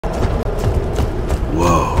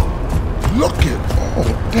Look at all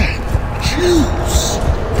that juice.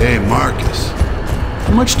 Hey, Marcus.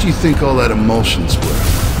 How much do you think all that emulsion's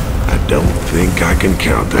worth? I don't think I can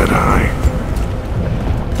count that high.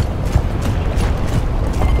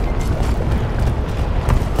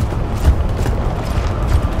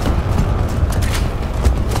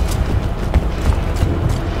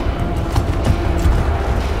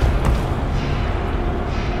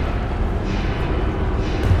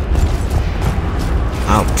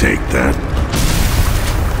 I'll take that.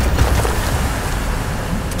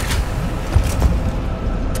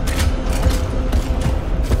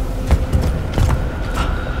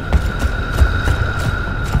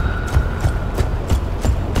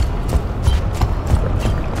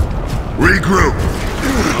 Regroup.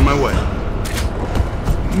 On my way.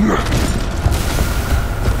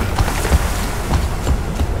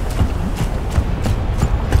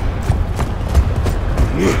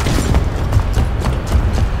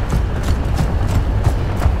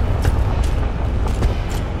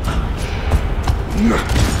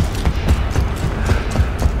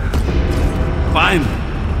 Finally,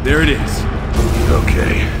 there it is.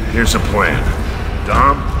 Okay, here's a plan.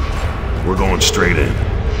 Dom, we're going straight in.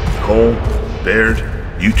 Cole, Baird,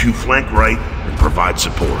 you two flank right and provide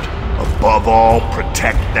support. Above all,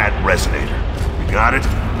 protect that resonator. You got it?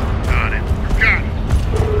 Got it. Got it.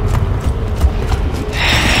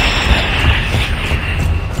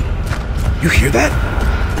 You hear that?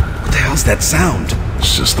 What the hell's that sound?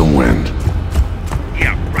 It's just the wind.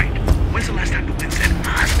 Yeah, right. When's the last time the wind said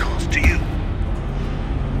hostiles to you?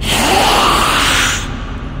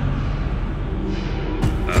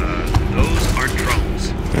 Those are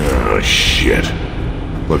drones. Oh, shit.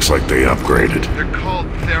 Looks like they upgraded. They're called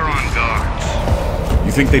Theron guards.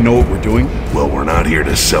 You think they know what we're doing? Well, we're not here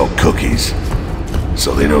to sell cookies,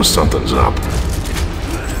 so they know something's up.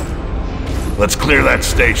 Let's clear that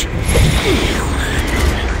station.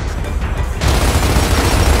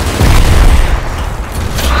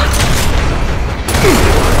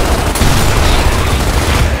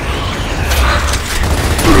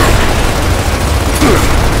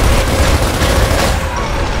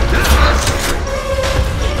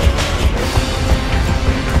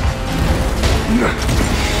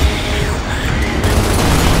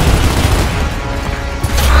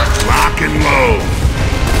 Lock and load.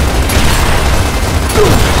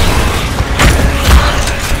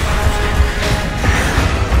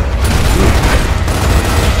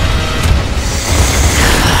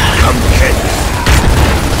 Come get it.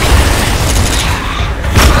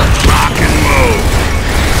 Lock and load.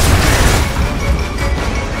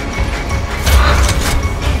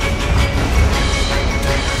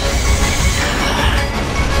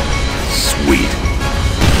 Sweet.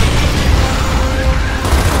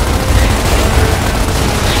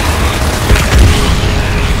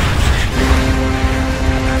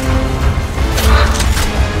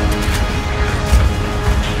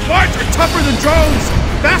 Bards are tougher than drones!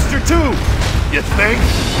 Faster too! You think?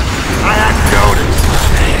 I hadn't noticed.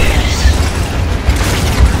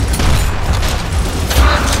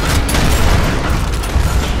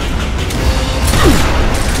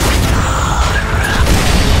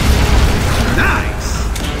 Nice!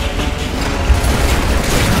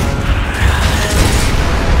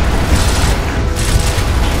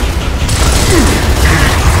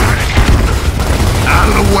 Out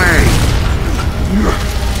of the way.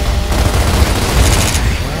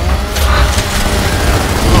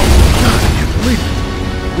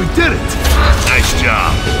 We did it! Nice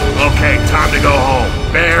job. Okay, time to go home.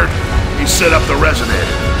 Baird, you set up the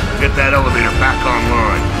resonator. Get that elevator back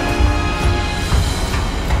online.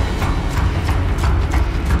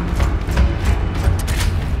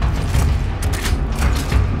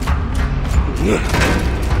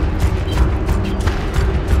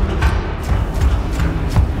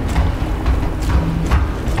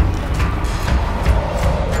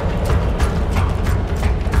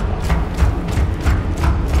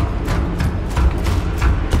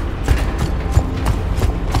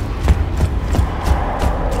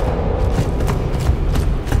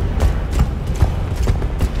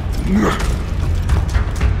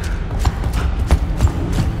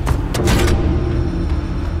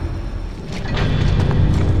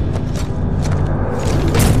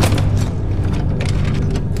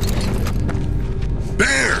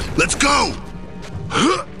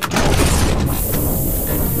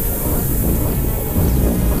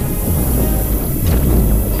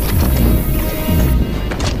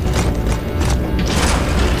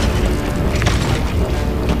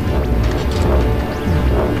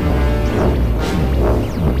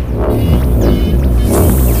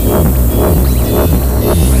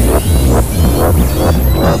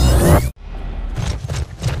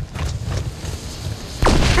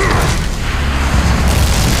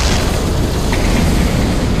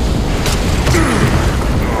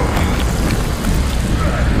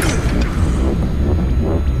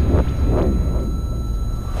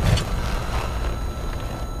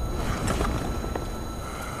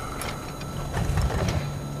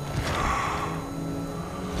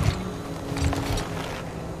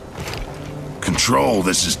 Control,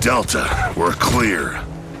 this is Delta. We're clear.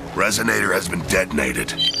 Resonator has been detonated.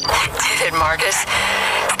 Did it, Marcus.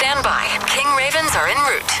 Stand by. King Ravens are en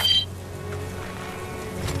route.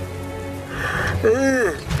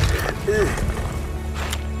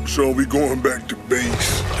 So we going back to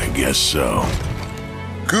base? I guess so.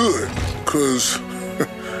 Good, 'cause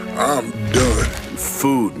I'm done.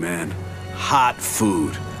 Food, man. Hot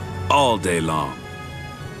food. All day long.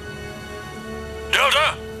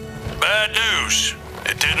 Delta, bad news.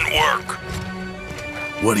 It didn't work.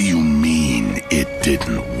 What do you mean, it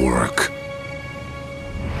didn't work?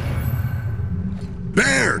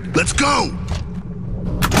 Baird, let's go!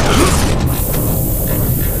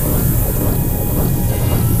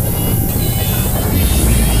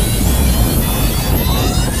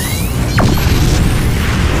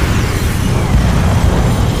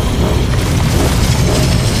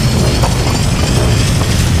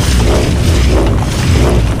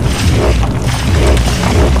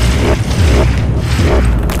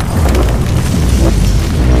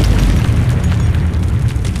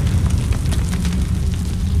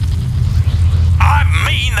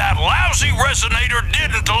 Resonator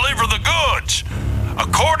didn't deliver the goods.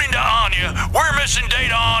 According to Anya, we're missing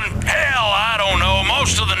data on, hell, I don't know,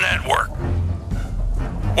 most of the network.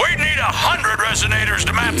 We'd need 100 resonators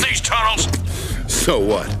to map these tunnels. So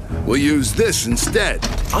what? We'll use this instead.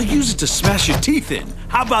 I'll use it to smash your teeth in.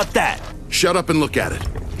 How about that? Shut up and look at it.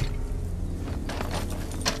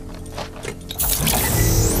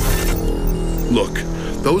 Look,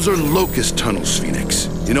 those are locust tunnels, Phoenix.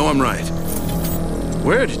 You know I'm right.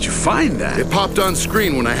 Where did you find that? It popped on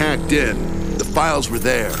screen when I hacked in. The files were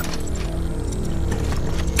there.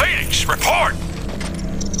 Phoenix, report!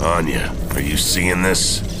 Anya, are you seeing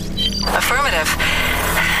this? Affirmative.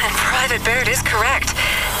 And Private Baird is correct.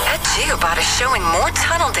 That geobot is showing more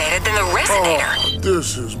tunnel data than the Resonator. Oh,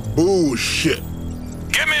 this is bullshit.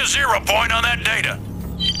 Give me a 0 point on that data.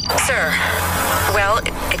 Sir, well,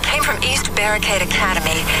 it came from East Barricade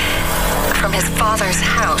Academy. From his father's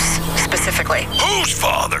house, specifically. Whose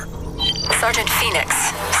father? Sergeant Phoenix,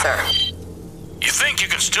 sir. You think you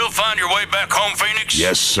can still find your way back home, Phoenix?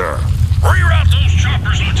 Yes, sir. Reroute those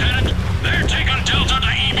choppers, Lieutenant. They're taking Delta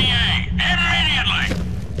to EVA. Immediately.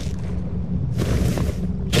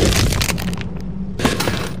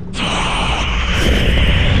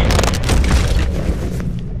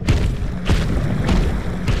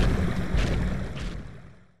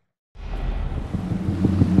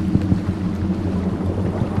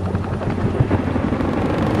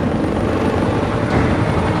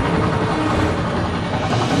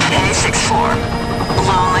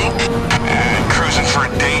 Cruising for a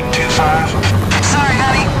date, 2-5? Sorry,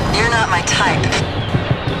 honey. You're not my type.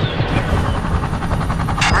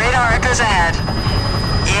 Radar echoes ahead.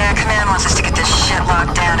 Yeah, Command wants us to get this shit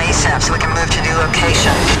locked down ASAP so we can move to new location.